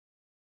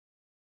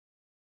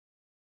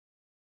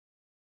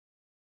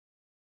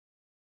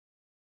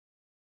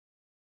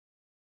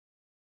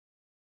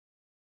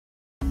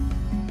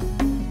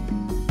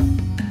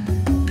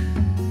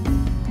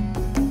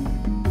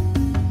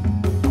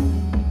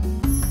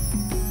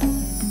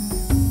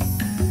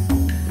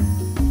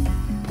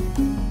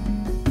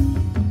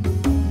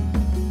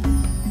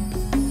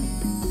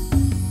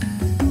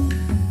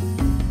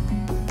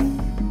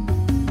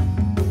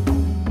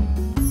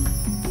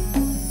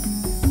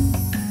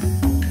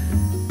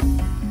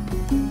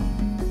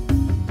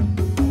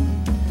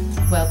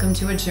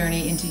Welcome to a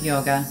journey into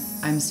yoga.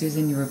 I'm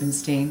Susan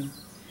Rubenstein.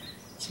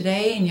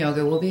 Today in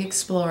yoga we'll be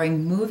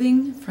exploring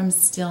moving from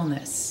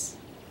stillness.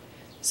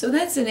 So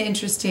that's an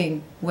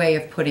interesting way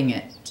of putting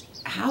it.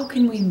 How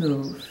can we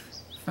move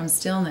from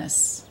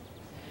stillness?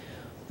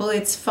 Well,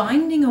 it's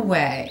finding a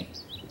way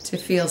to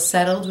feel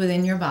settled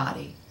within your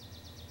body,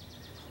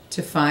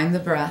 to find the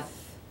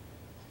breath,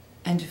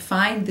 and to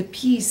find the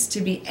peace to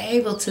be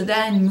able to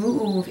then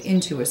move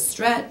into a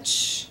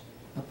stretch,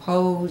 a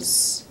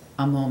pose,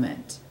 a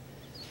moment.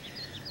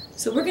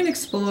 So we're going to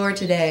explore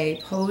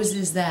today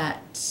poses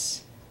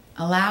that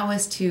allow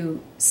us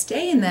to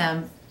stay in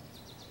them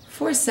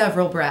for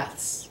several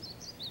breaths.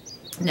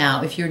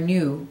 Now, if you're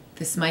new,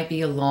 this might be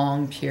a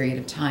long period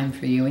of time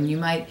for you, and you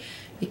might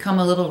become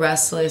a little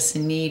restless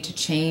and need to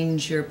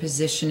change your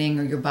positioning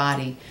or your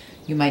body.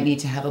 You might need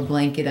to have a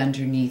blanket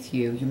underneath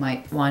you. You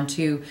might want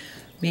to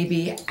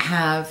maybe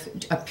have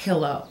a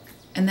pillow,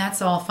 and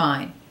that's all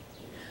fine.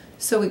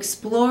 So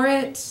explore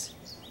it.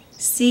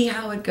 See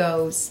how it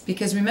goes,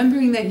 because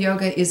remembering that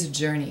yoga is a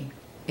journey.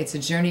 It's a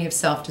journey of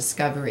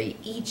self-discovery.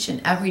 Each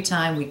and every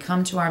time we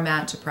come to our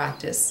mat to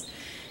practice,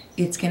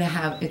 it's going to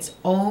have its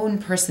own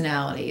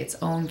personality, its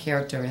own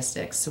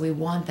characteristics. So we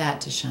want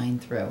that to shine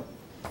through.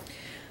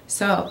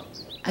 So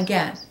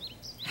again,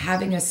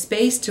 having a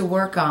space to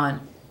work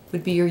on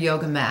would be your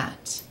yoga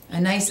mat, a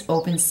nice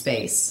open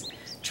space.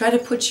 Try to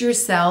put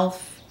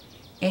yourself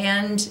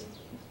and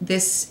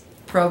this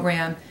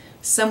program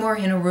somewhere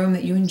in a room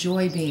that you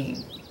enjoy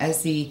being.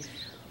 As the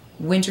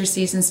winter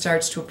season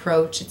starts to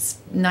approach, it's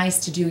nice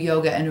to do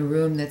yoga in a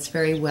room that's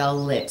very well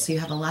lit. So you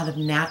have a lot of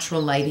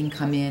natural lighting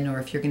come in, or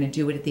if you're going to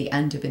do it at the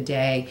end of a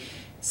day,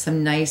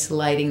 some nice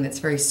lighting that's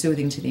very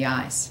soothing to the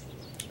eyes.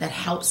 That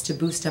helps to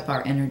boost up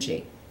our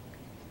energy.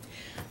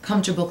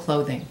 Comfortable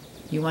clothing.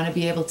 You want to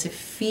be able to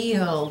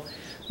feel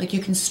like you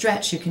can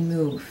stretch, you can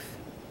move,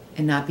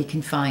 and not be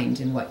confined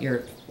in what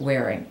you're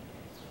wearing.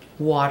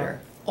 Water.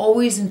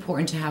 Always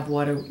important to have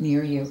water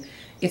near you.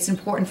 It's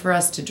important for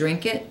us to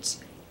drink it.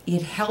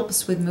 It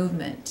helps with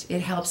movement.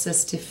 It helps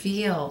us to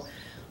feel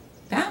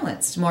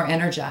balanced, more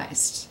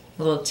energized.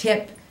 A little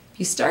tip, if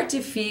you start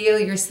to feel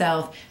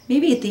yourself,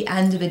 maybe at the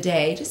end of a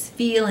day, just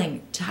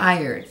feeling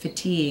tired,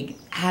 fatigued,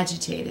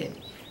 agitated,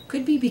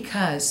 could be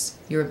because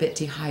you're a bit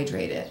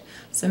dehydrated.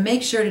 So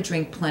make sure to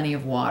drink plenty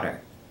of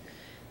water.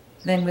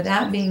 Then with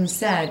that being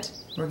said,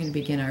 we're going to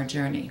begin our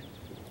journey.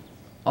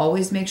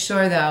 Always make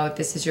sure, though, if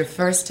this is your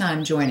first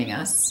time joining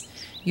us,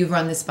 you've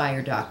run this by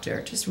your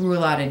doctor. Just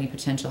rule out any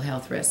potential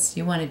health risks.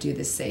 You want to do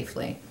this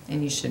safely,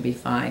 and you should be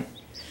fine.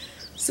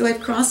 So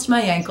I've crossed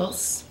my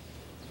ankles.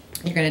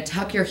 You're going to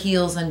tuck your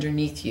heels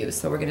underneath you.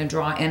 So we're going to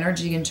draw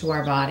energy into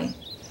our body.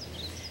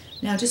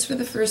 Now, just for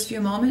the first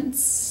few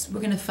moments, we're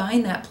going to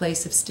find that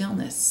place of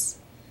stillness.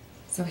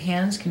 So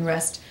hands can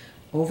rest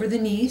over the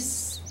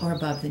knees or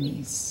above the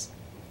knees.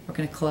 We're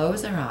going to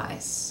close our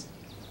eyes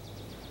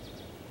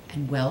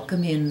and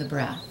welcome in the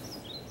breath.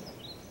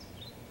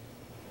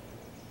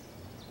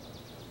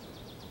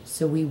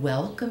 So we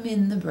welcome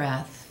in the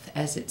breath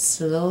as it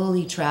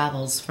slowly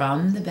travels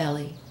from the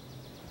belly,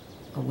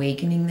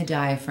 awakening the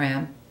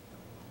diaphragm,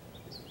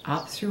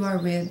 up through our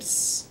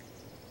ribs,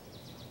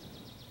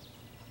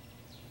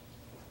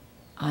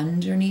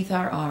 underneath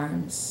our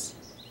arms,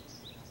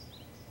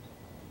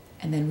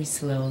 and then we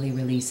slowly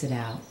release it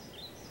out.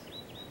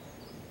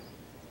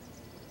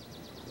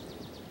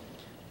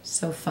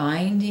 So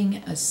finding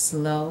a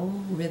slow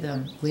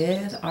rhythm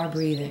with our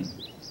breathing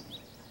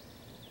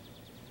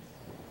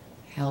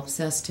helps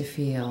us to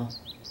feel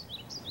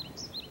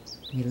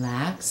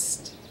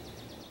relaxed.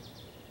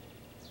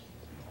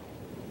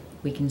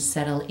 We can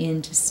settle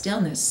into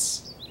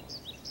stillness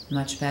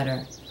much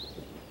better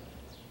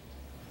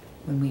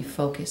when we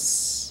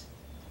focus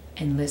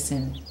and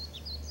listen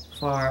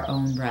for our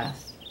own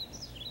breath.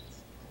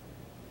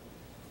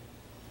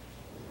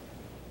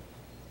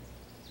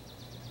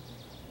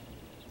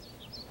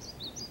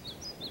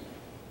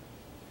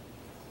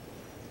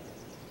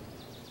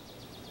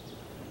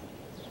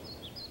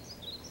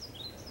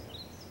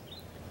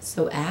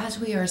 So as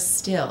we are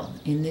still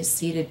in this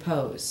seated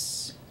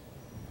pose,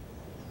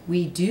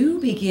 we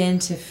do begin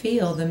to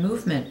feel the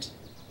movement.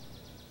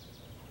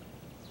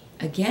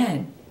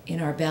 Again, in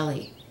our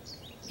belly,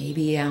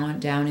 maybe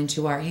down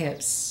into our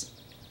hips,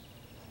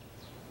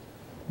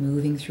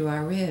 moving through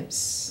our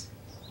ribs,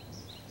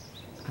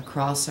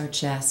 across our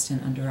chest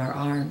and under our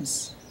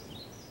arms.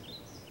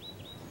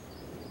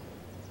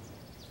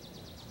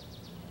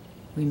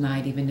 We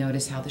might even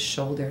notice how the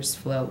shoulders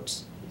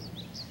float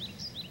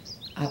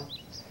up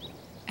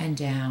and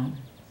down.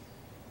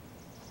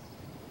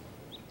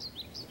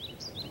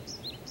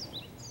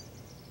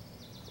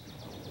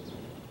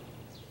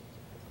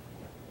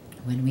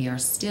 When we are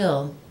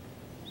still,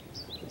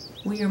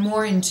 we are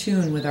more in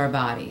tune with our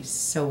bodies,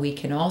 so we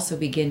can also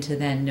begin to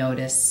then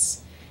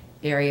notice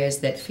areas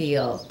that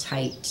feel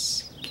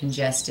tight,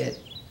 congested.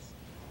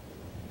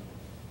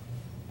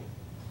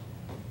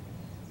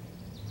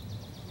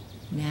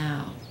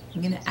 Now,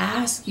 I'm going to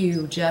ask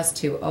you just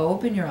to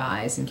open your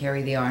eyes and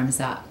carry the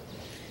arms up.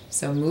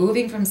 So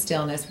moving from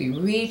stillness, we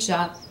reach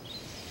up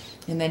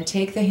and then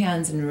take the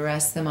hands and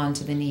rest them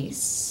onto the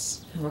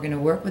knees. And we're going to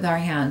work with our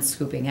hands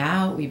scooping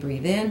out. We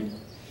breathe in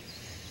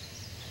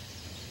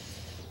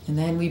and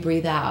then we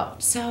breathe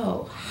out.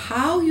 So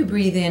how you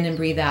breathe in and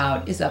breathe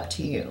out is up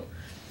to you.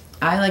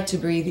 I like to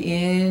breathe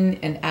in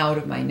and out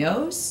of my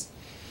nose.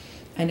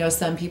 I know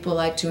some people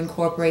like to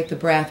incorporate the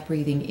breath,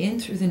 breathing in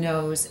through the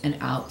nose and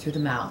out through the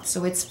mouth.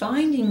 So it's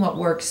finding what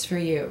works for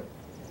you.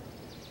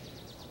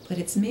 But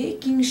it's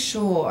making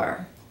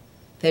sure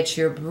that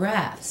your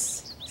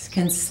breaths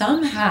can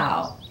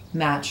somehow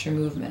match your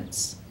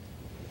movements.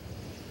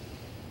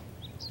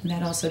 And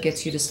that also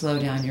gets you to slow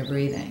down your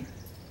breathing.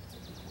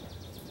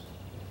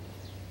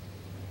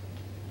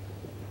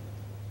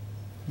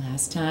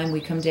 Last time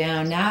we come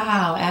down.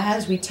 Now,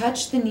 as we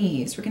touch the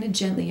knees, we're going to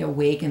gently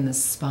awaken the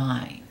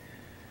spine.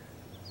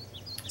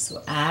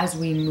 So as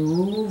we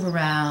move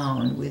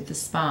around with the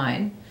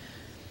spine,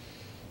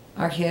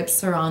 our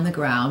hips are on the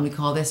ground. We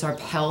call this our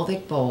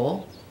pelvic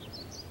bowl.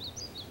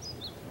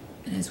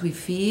 And as we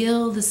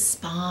feel the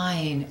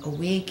spine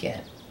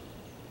awaken,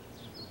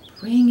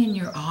 bring in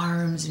your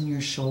arms and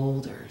your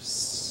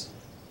shoulders.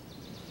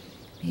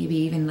 Maybe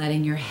even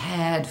letting your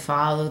head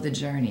follow the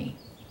journey.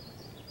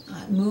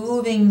 Not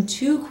moving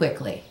too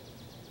quickly.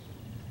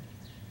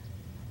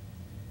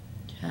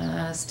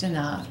 Just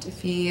enough to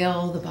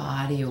feel the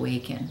body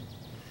awaken.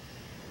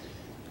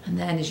 And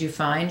then as you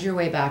find your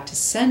way back to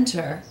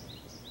center,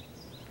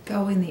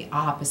 go in the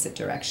opposite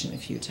direction a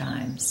few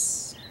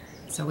times.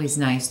 It's always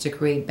nice to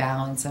create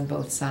balance on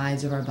both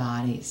sides of our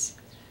bodies.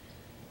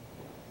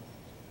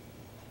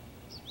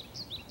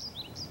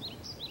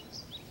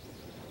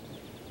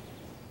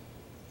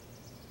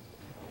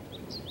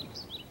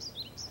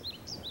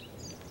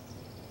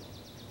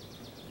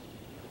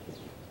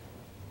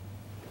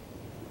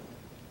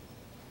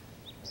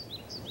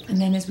 And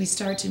then as we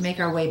start to make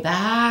our way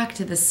back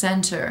to the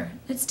center,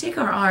 let's take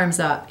our arms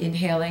up,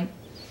 inhaling.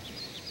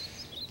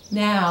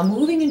 Now,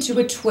 moving into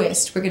a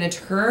twist, we're going to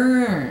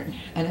turn.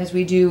 And as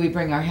we do, we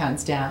bring our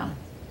hands down.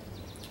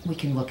 We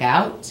can look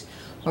out,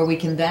 or we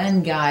can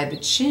then guide the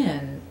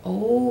chin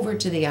over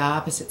to the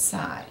opposite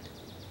side,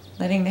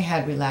 letting the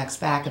head relax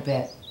back a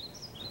bit,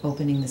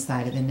 opening the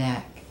side of the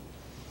neck.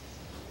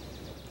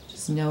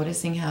 Just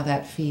noticing how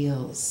that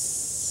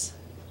feels.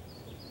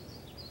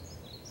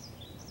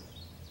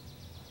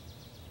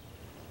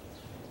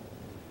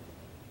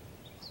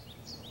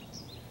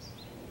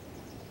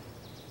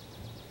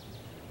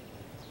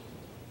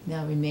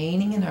 Now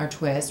remaining in our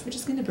twist, we're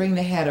just going to bring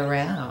the head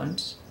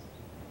around.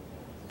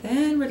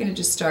 Then we're going to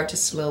just start to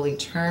slowly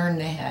turn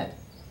the head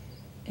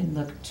and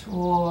look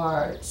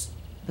towards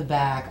the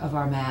back of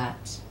our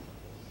mat.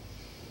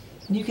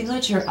 And you can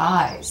let your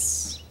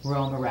eyes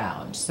roam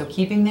around. So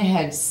keeping the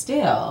head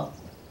still,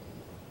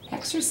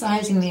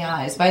 exercising the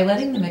eyes by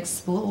letting them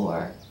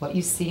explore what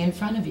you see in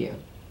front of you.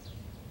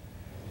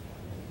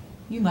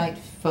 You might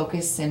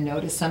focus and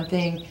notice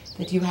something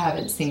that you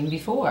haven't seen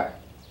before.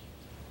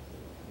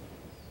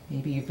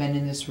 Maybe you've been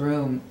in this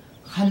room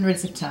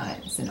hundreds of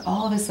times, and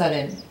all of a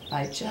sudden,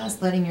 by just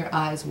letting your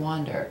eyes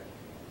wander,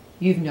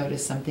 you've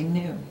noticed something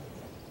new.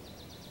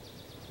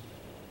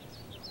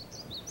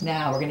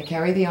 Now we're going to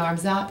carry the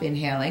arms up,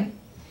 inhaling.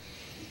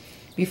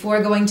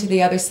 Before going to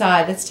the other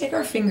side, let's take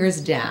our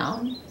fingers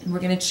down, and we're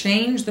going to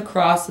change the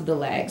cross of the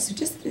legs. So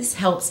just this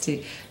helps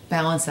to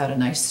balance out a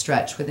nice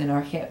stretch within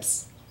our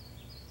hips.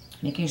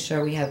 Making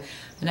sure we have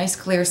a nice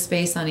clear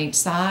space on each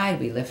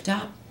side, we lift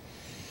up.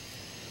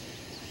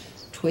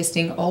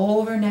 Twisting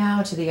over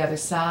now to the other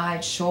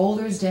side,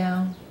 shoulders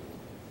down,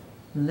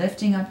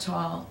 lifting up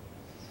tall,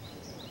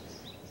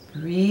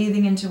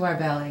 breathing into our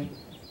belly,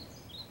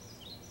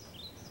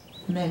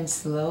 and then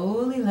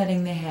slowly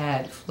letting the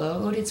head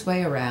float its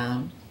way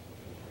around,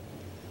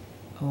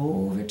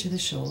 over to the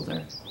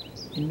shoulder,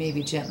 and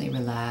maybe gently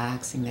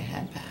relaxing the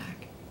head back.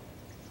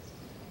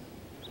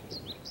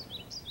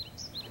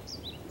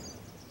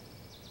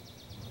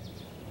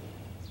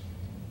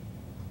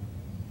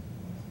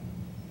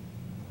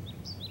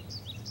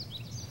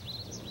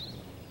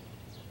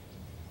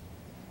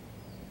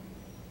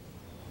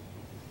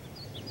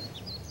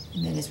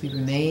 And then as we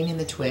remain in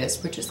the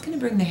twist, we're just going to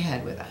bring the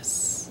head with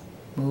us,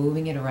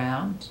 moving it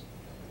around,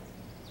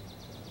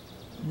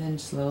 and then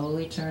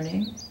slowly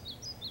turning,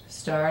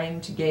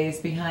 starting to gaze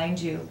behind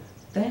you,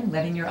 then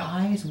letting your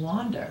eyes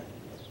wander,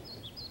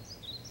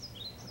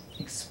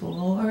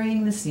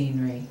 exploring the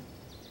scenery.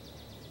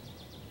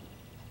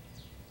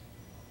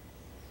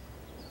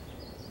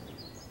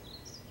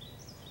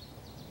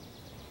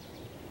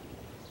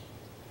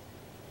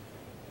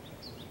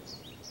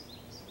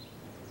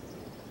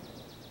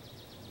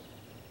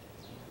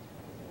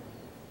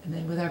 And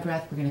then with our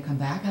breath, we're going to come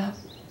back up.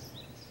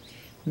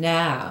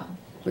 Now,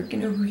 we're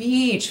going to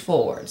reach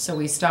forward. So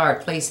we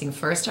start placing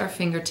first our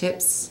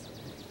fingertips,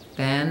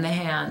 then the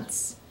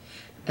hands.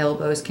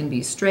 Elbows can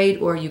be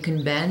straight, or you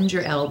can bend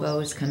your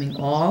elbows, coming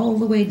all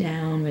the way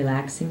down,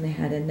 relaxing the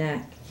head and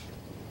neck.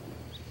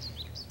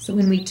 So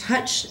when we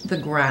touch the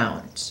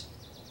ground,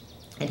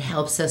 it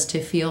helps us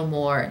to feel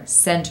more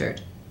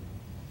centered.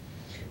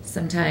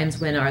 Sometimes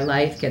when our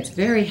life gets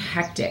very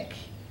hectic,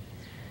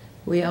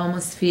 we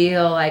almost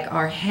feel like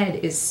our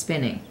head is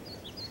spinning.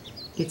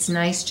 It's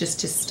nice just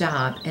to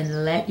stop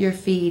and let your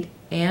feet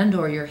and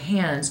or your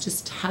hands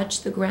just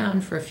touch the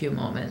ground for a few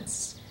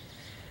moments.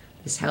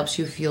 This helps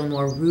you feel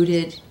more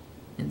rooted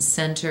and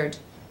centered.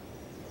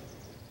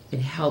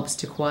 It helps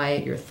to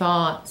quiet your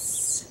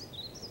thoughts.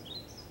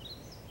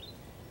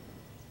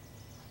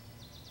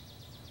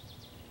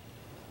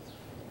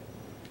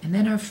 And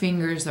then our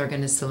fingers are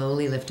going to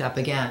slowly lift up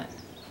again,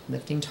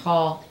 lifting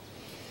tall.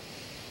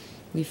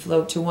 We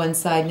float to one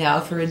side now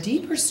for a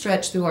deeper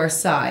stretch through our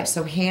side.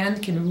 So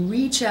hand can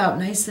reach out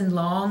nice and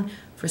long.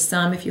 For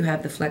some, if you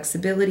have the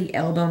flexibility,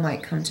 elbow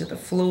might come to the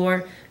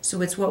floor.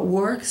 So it's what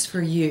works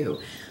for you.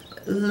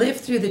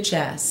 Lift through the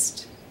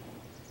chest.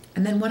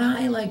 And then what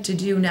I like to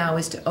do now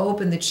is to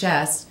open the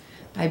chest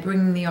by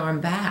bringing the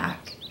arm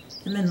back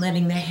and then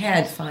letting the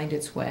head find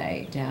its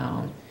way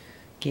down,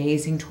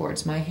 gazing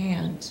towards my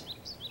hand.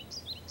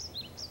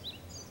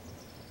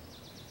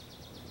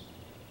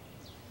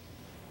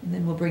 And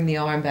then we'll bring the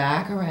arm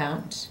back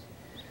around,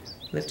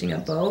 lifting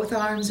up both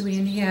arms, we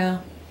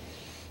inhale,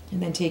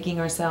 and then taking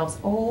ourselves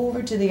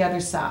over to the other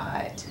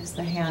side. As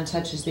the hand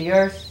touches the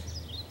earth,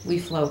 we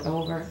float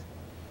over.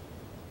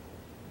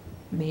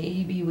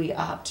 Maybe we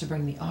opt to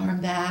bring the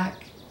arm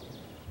back,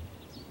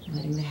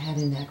 letting the head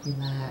and neck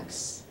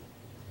relax.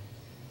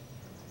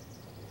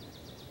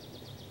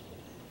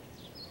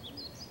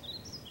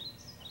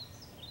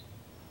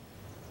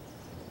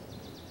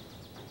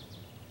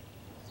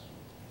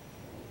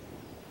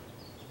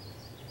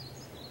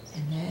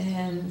 And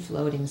then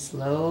floating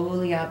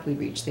slowly up, we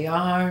reach the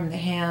arm, the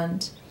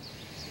hand,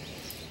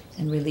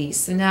 and release.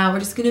 So now we're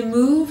just going to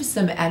move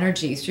some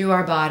energy through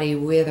our body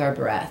with our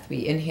breath.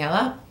 We inhale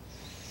up,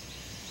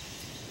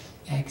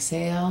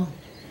 exhale,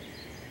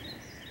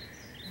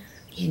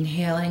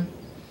 inhaling,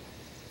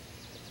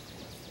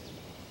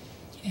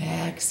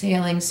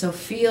 exhaling. So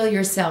feel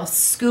yourself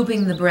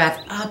scooping the breath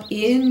up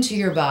into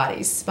your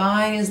body.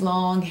 Spine is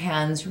long,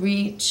 hands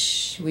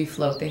reach. We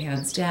float the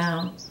hands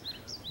down.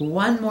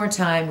 One more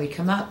time, we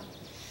come up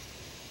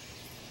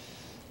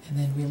and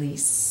then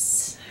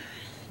release.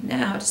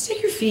 Now, just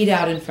take your feet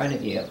out in front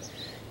of you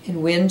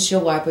and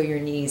windshield wiper your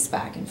knees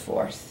back and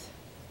forth.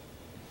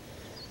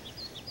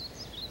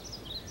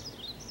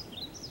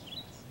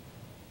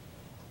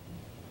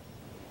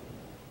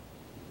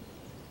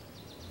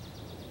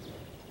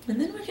 And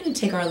then we're going to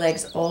take our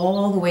legs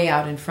all the way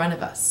out in front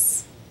of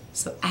us.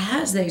 So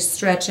as they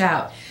stretch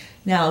out,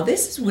 now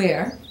this is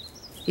where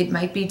it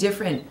might be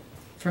different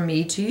from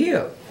me to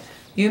you.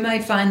 You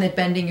might find that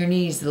bending your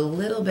knees is a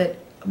little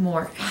bit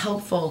more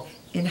helpful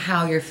in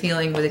how you're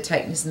feeling with a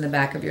tightness in the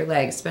back of your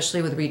legs,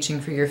 especially with reaching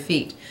for your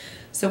feet.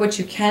 So what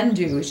you can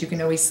do is you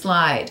can always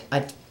slide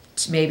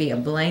maybe a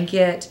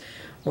blanket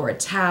or a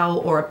towel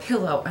or a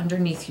pillow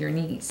underneath your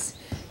knees.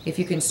 If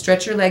you can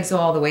stretch your legs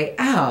all the way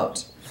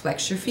out,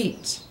 flex your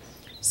feet.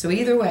 So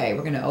either way,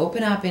 we're going to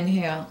open up,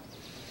 inhale,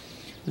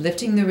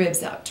 lifting the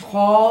ribs out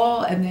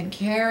tall and then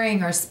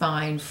carrying our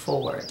spine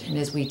forward. And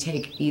as we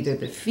take either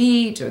the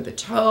feet or the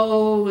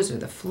toes or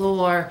the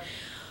floor,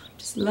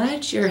 just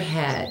let your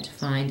head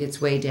find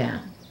its way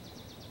down.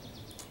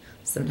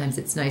 Sometimes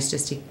it's nice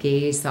just to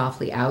gaze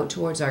softly out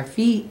towards our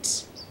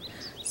feet.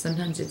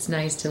 Sometimes it's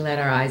nice to let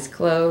our eyes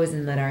close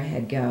and let our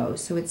head go.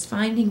 So it's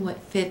finding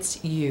what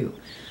fits you.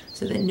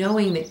 So that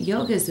knowing that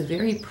yoga is a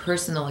very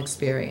personal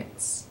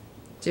experience,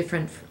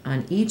 different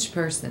on each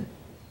person.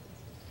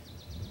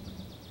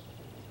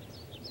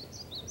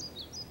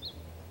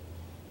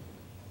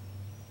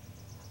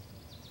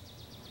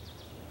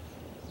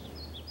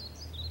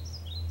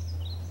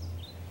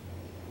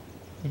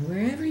 And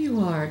wherever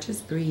you are,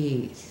 just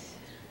breathe.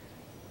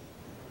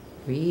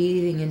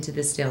 Breathing into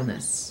the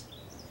stillness.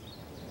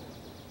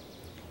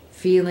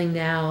 Feeling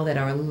now that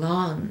our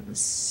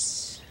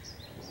lungs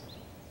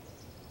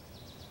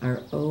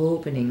are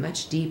opening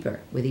much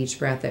deeper with each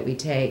breath that we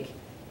take.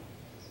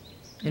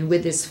 And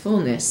with this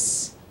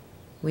fullness,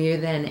 we are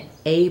then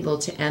able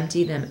to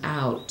empty them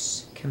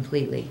out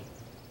completely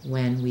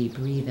when we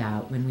breathe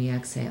out, when we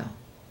exhale.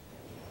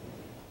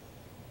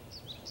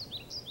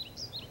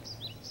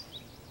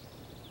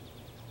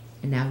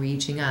 And now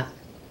reaching up,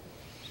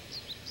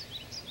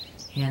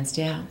 hands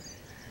down.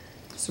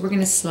 So we're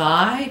going to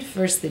slide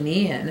first the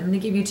knee in. I'm going to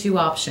give you two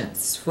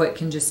options. Foot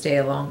can just stay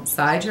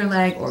alongside your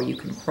leg, or you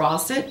can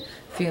cross it,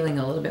 feeling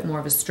a little bit more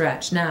of a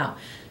stretch. Now,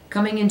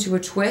 coming into a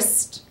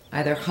twist,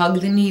 either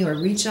hug the knee or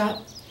reach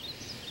up.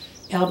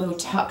 Elbow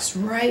tucks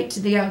right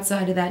to the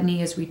outside of that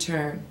knee as we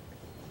turn.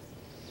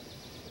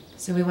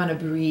 So we want to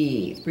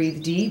breathe.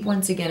 Breathe deep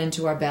once again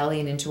into our belly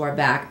and into our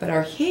back, but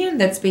our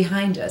hand that's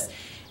behind us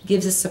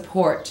gives us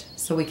support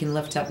so we can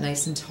lift up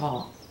nice and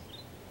tall.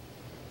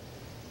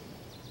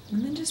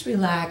 And then just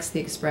relax the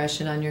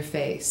expression on your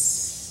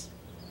face,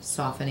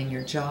 softening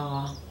your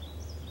jaw.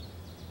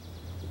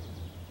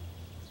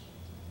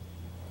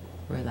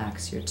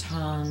 Relax your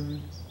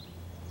tongue.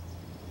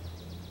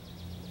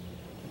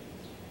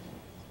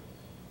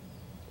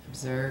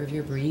 Observe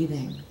your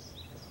breathing.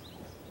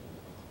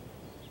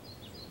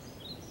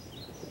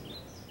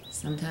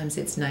 Sometimes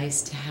it's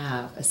nice to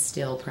have a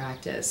still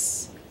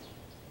practice,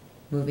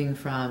 moving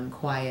from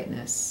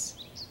quietness,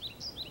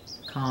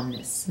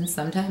 calmness. And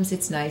sometimes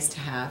it's nice to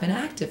have an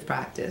active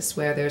practice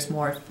where there's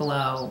more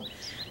flow,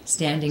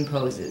 standing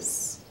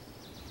poses.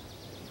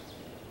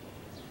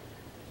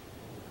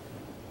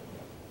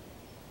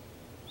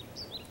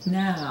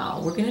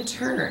 Now we're going to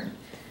turn.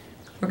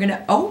 We're going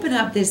to open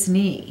up this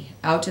knee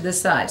out to the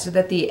side so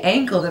that the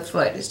ankle of the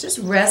foot is just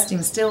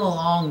resting still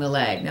along the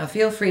leg. Now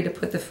feel free to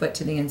put the foot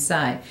to the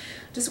inside.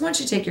 Just want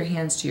you to take your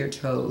hands to your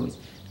toes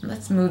and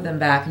let's move them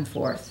back and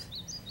forth.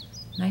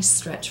 Nice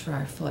stretch for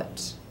our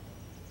foot.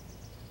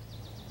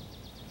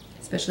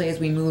 Especially as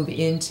we move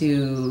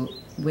into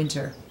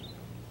winter.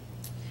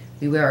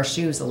 We wear our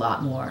shoes a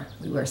lot more.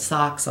 We wear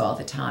socks all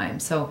the time.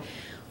 So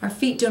our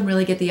feet don't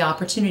really get the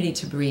opportunity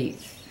to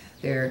breathe.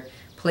 They're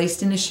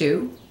placed in a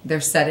shoe, they're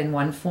set in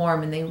one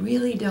form, and they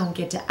really don't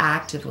get to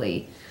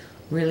actively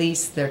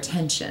release their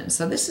tension.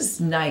 So this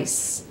is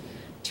nice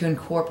to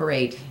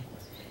incorporate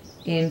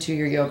into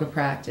your yoga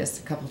practice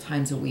a couple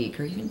times a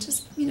week, or even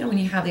just, when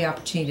you have the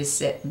opportunity to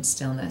sit in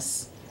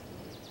stillness.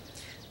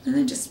 And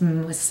then just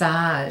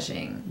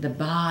massaging the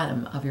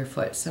bottom of your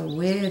foot. So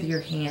with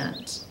your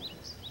hand,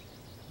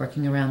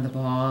 working around the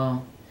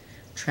ball,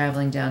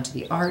 traveling down to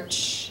the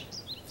arch,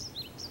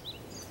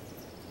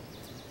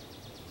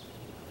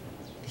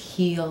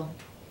 heel,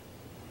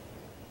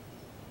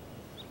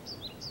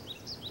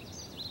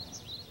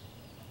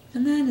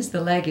 and then as the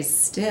leg is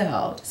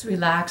still, just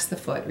relax the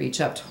foot, reach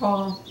up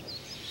tall,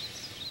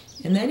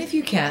 and then if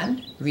you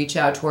can, reach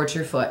out towards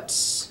your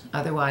foot.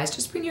 Otherwise,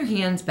 just bring your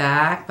hands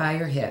back by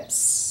your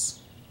hips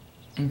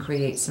and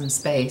create some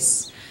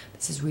space.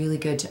 This is really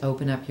good to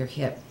open up your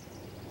hip.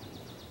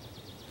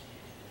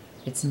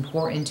 It's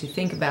important to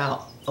think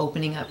about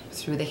opening up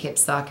through the hip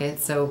socket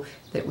so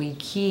that we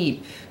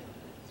keep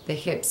the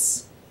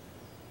hips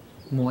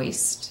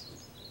moist.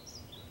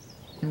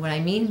 And what I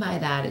mean by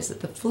that is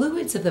that the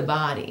fluids of the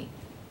body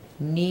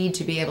need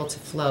to be able to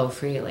flow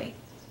freely.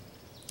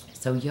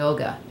 So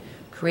yoga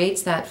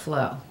creates that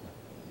flow.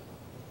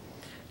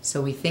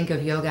 So we think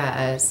of yoga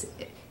as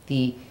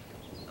the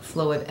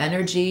flow of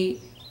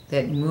energy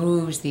that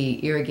moves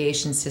the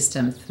irrigation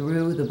system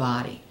through the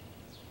body.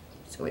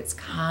 So it's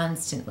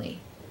constantly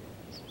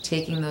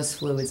taking those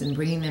fluids and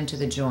bringing them to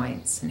the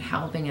joints and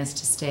helping us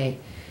to stay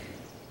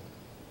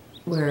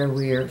where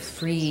we're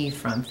free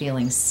from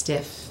feeling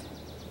stiff.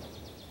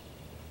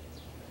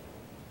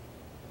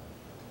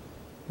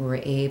 We're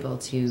able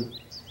to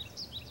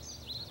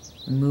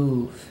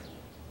move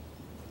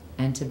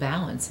and to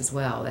balance as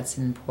well. That's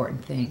an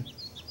important thing.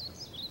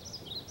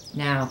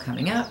 Now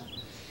coming up,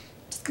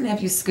 just going to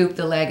have you scoop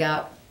the leg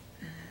up,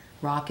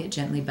 rock it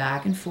gently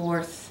back and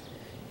forth,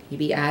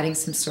 maybe adding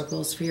some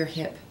circles for your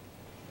hip.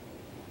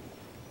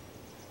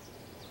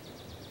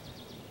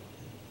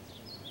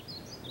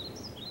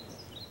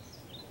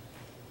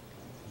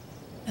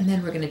 And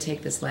then we're going to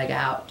take this leg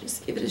out.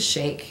 Just give it a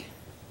shake.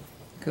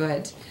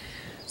 Good.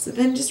 So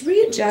then just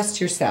readjust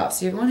yourself.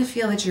 So you want to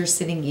feel that you're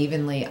sitting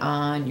evenly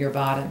on your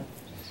bottom.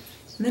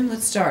 And then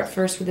let's start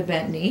first with a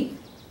bent knee.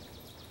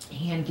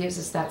 Hand gives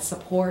us that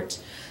support.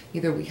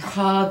 Either we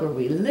hug or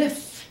we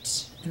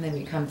lift. And then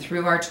we come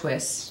through our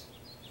twist.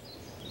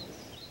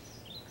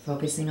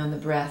 Focusing on the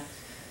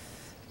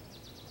breath.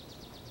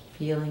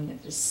 Feeling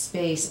the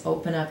space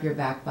open up your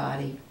back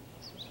body.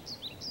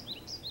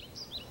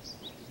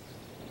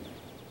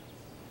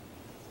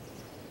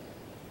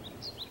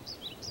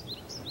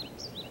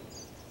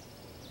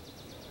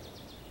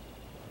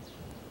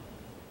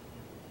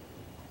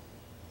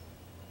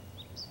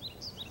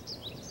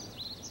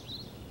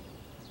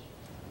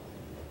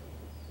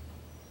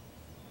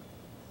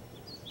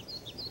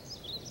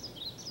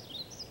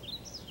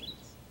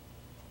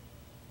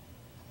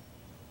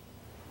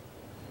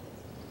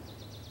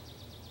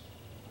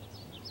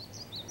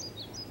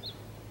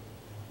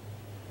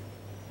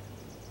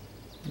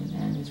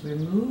 As we're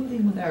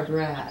moving with our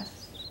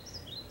breath,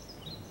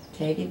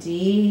 take a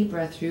deep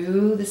breath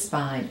through the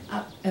spine,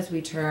 up as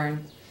we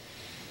turn,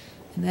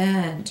 and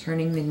then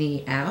turning the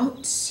knee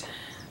out.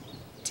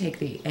 Take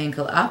the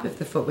ankle up if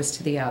the foot was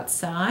to the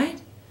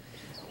outside,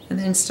 and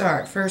then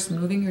start first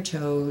moving your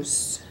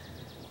toes.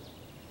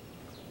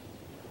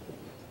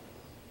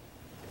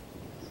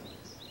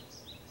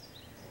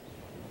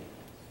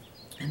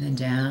 And then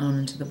down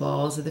into the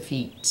balls of the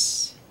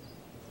feet.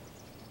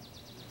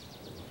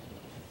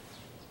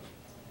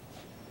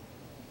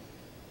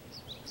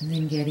 And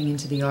then getting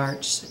into the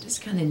arch, so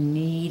just kind of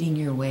kneading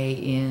your way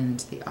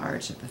into the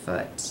arch of the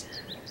foot.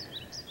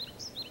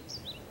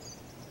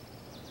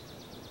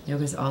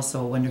 Yoga is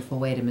also a wonderful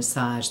way to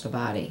massage the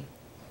body.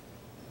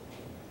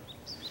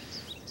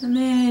 And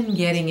then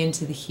getting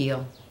into the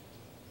heel.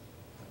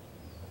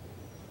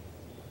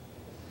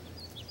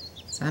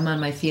 So I'm on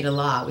my feet a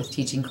lot with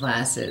teaching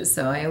classes,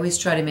 so I always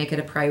try to make it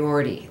a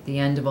priority at the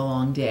end of a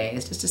long day,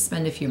 is just to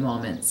spend a few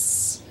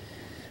moments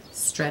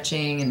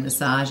stretching and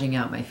massaging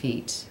out my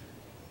feet.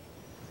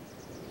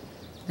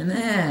 And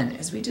then,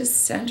 as we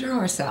just center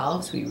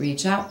ourselves, we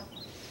reach up,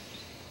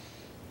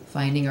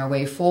 Finding our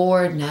way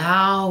forward,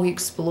 now we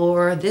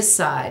explore this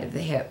side of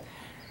the hip.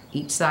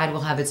 Each side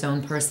will have its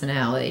own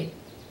personality.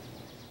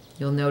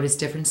 You'll notice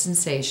different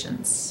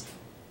sensations.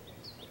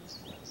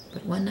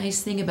 But one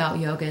nice thing about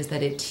yoga is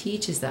that it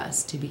teaches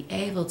us to be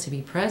able to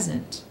be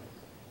present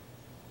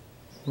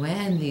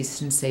when these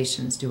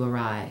sensations do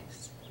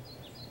arise.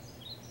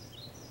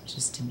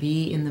 Just to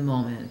be in the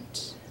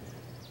moment.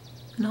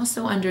 And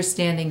also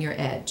understanding your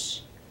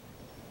edge.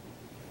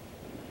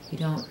 You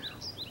don't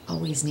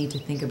always need to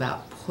think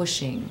about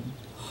pushing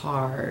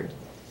hard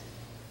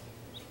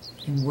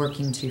and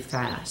working too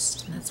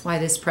fast. And that's why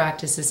this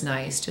practice is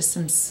nice. Just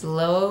some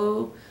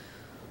slow,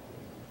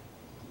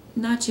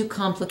 not too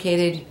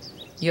complicated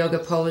yoga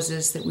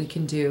poses that we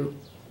can do.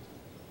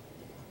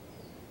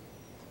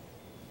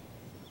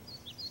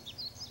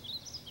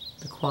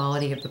 The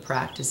quality of the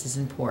practice is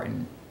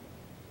important.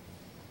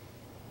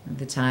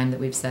 The time that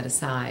we've set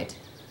aside.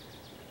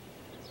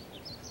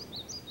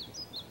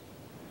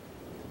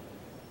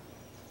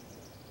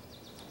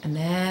 And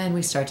then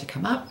we start to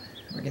come up.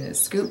 We're going to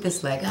scoop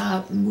this leg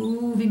up,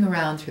 moving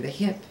around through the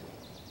hip.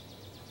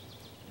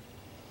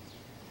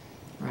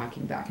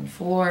 Rocking back and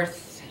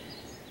forth.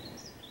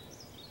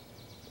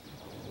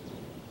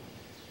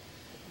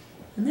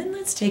 And then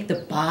let's take the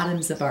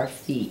bottoms of our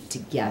feet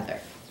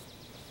together.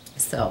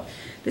 So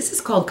this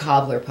is called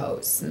cobbler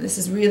pose. And this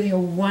is really a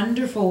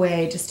wonderful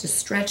way just to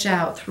stretch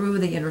out through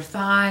the inner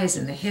thighs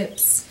and the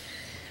hips.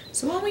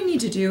 So all we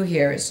need to do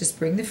here is just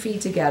bring the feet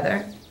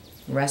together.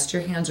 Rest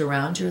your hands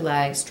around your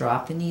legs,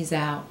 drop the knees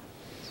out.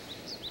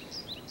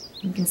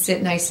 You can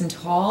sit nice and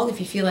tall. If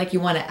you feel like you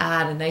want to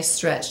add a nice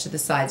stretch to the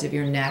sides of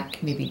your neck,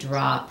 maybe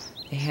drop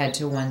the head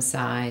to one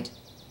side.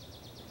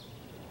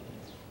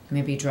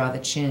 Maybe draw the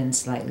chin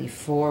slightly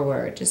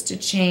forward, just to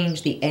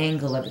change the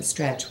angle of the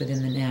stretch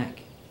within the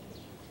neck.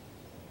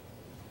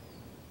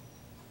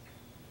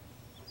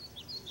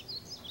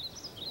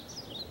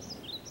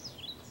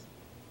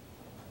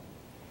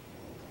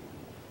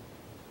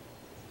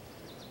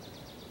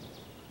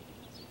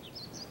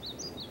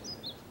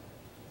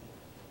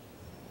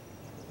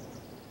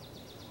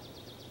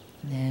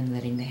 And then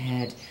letting the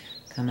head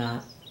come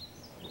up.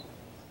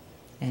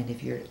 And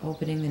if you're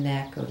opening the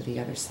neck, go to the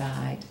other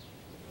side.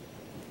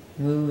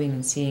 Moving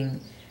and seeing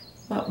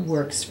what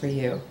works for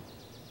you.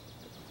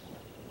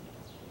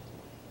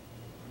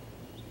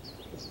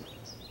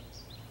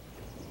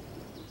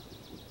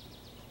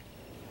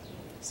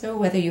 So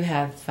whether you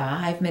have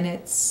 5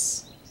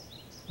 minutes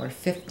or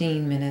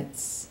 15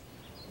 minutes,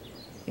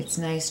 it's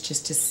nice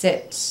just to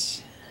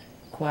sit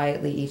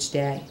quietly each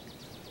day.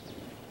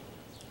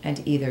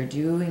 And either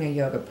doing a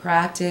yoga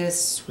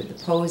practice with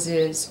the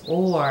poses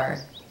or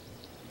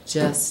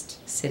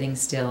just sitting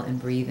still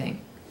and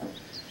breathing.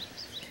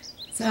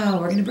 So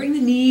we're going to bring the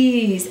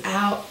knees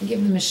out and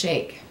give them a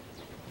shake.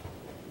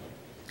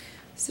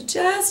 So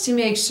just to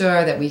make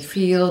sure that we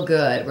feel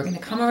good, we're going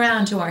to come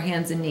around to our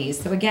hands and knees.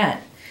 So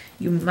again,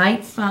 you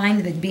might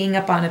find that being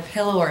up on a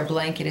pillow or a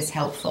blanket is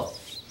helpful.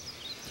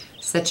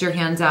 Set your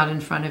hands out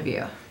in front of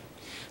you.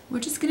 We're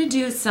just going to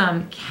do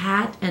some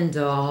cat and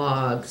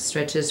dog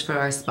stretches for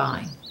our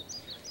spine.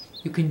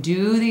 You can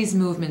do these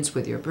movements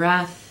with your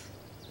breath.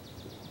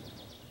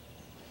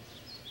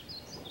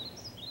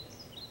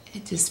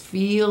 It just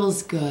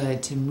feels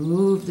good to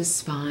move the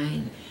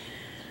spine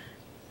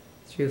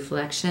through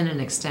flexion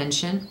and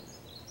extension.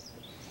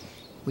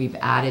 We've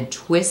added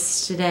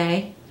twists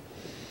today.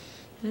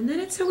 And then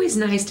it's always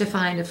nice to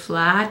find a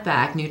flat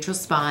back, neutral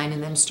spine,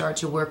 and then start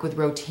to work with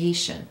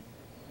rotation.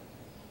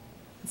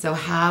 So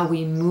how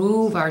we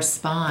move our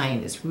spine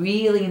is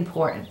really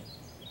important.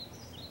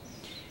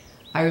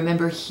 I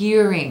remember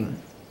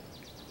hearing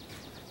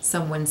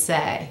someone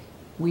say,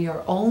 we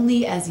are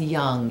only as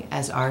young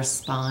as our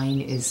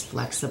spine is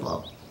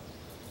flexible.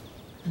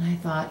 And I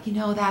thought, you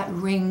know, that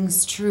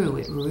rings true.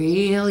 It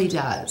really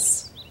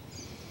does.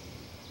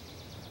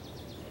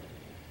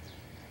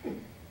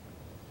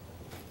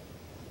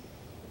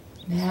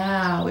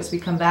 Now, as we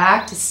come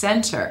back to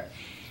center,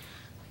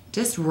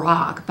 just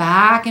rock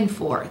back and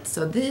forth.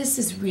 So this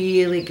is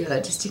really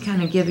good, just to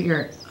kind of give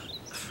your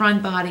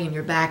front body and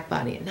your back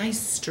body a nice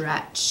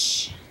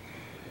stretch.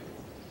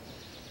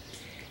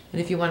 And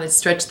if you want to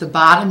stretch the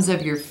bottoms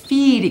of your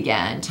feet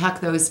again,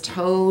 tuck those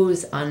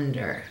toes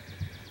under.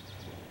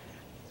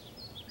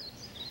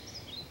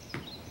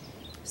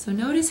 So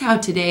notice how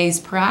today's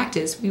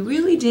practice, we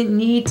really didn't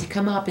need to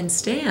come up and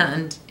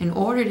stand in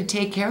order to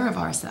take care of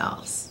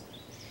ourselves.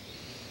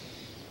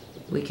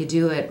 We could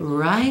do it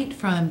right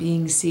from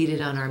being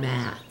seated on our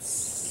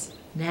mats.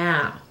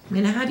 Now,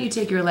 how do you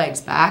take your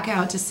legs back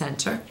out to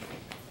center?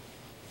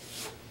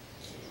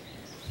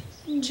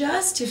 And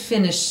just to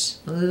finish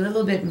a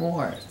little bit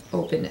more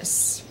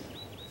openness.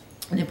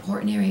 An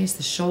important area is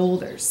the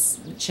shoulders,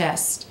 the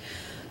chest.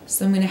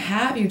 So I'm going to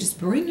have you just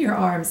bring your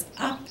arms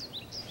up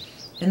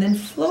and then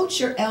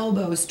float your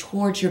elbows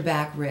towards your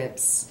back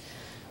ribs.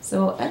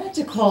 So I like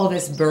to call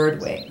this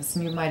bird wings,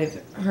 and you might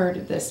have heard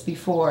of this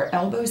before.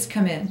 Elbows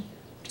come in.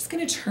 Just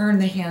going to turn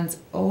the hands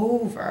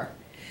over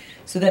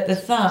so that the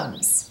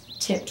thumbs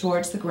tip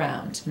towards the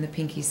ground and the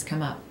pinkies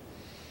come up.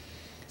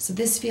 So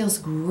this feels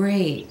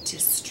great to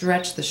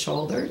stretch the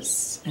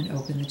shoulders and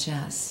open the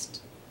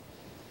chest.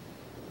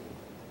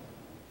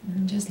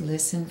 And just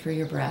listen for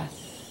your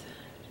breath.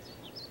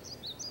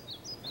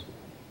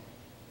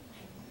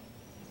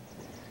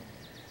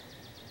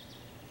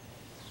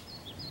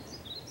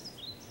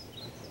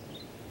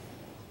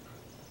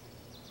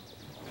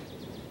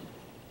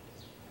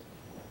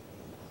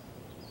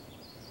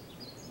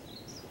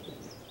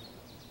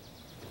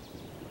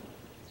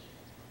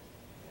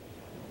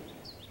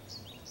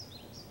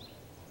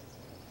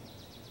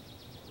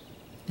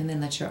 And then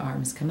let your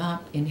arms come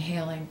up,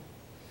 inhaling.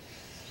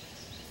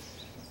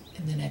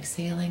 And then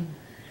exhaling.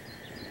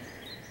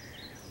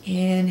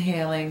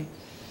 Inhaling.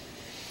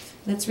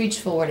 Let's reach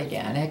forward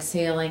again.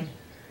 Exhaling.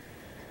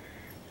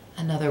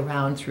 Another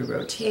round through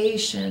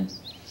rotation.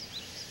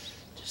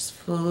 Just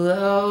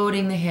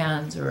floating the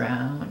hands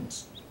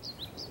around.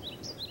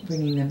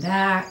 Bringing them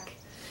back.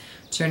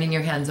 Turning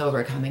your hands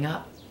over, coming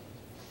up.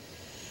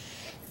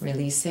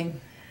 Releasing.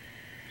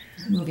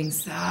 Moving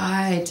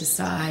side to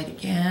side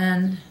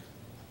again.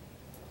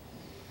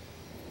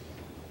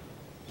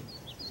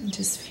 And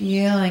just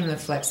feeling the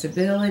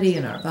flexibility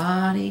in our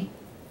body.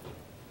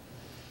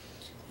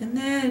 And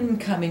then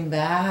coming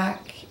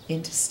back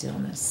into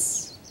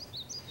stillness.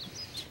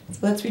 So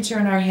let's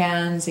return our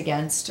hands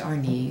against our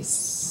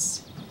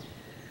knees.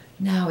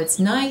 Now it's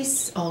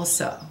nice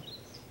also,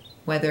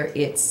 whether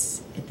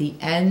it's at the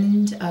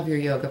end of your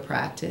yoga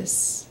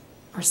practice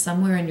or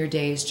somewhere in your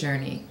day's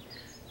journey,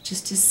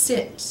 just to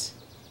sit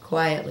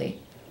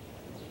quietly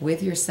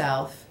with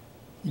yourself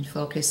and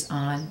focus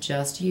on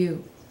just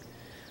you.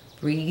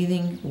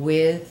 Breathing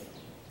with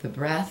the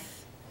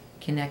breath,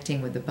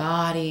 connecting with the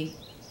body,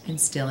 and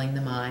stilling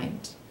the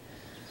mind.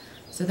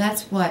 So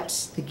that's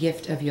what the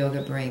gift of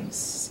yoga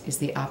brings, is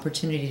the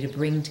opportunity to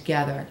bring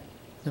together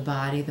the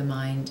body, the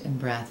mind, and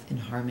breath in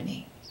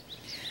harmony.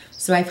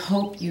 So I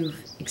hope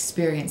you've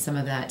experienced some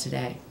of that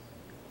today.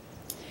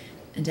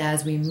 And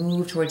as we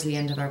move towards the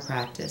end of our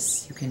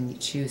practice, you can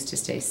choose to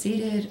stay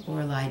seated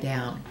or lie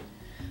down.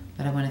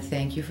 But I want to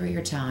thank you for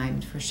your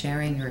time, for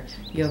sharing your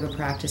yoga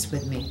practice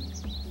with me.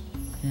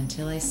 And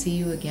until I see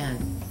you again,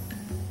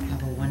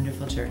 have a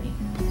wonderful journey.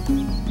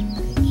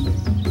 Thank you.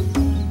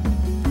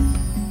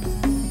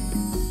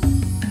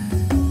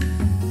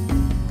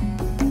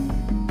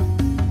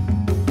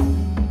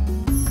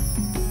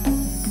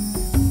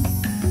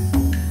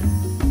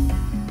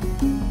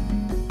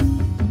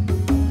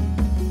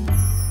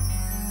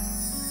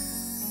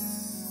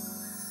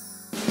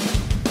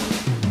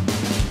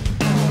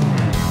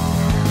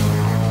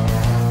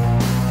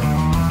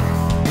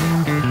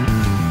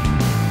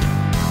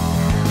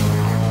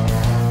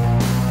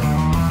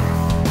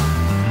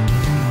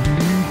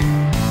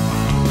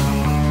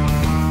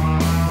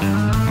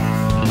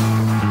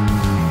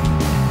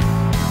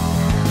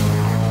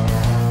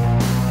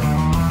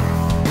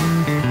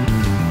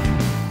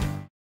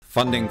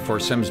 Funding for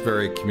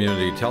Simsbury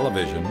Community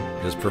Television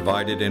is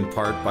provided in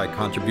part by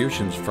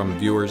contributions from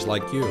viewers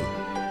like you.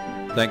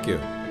 Thank you.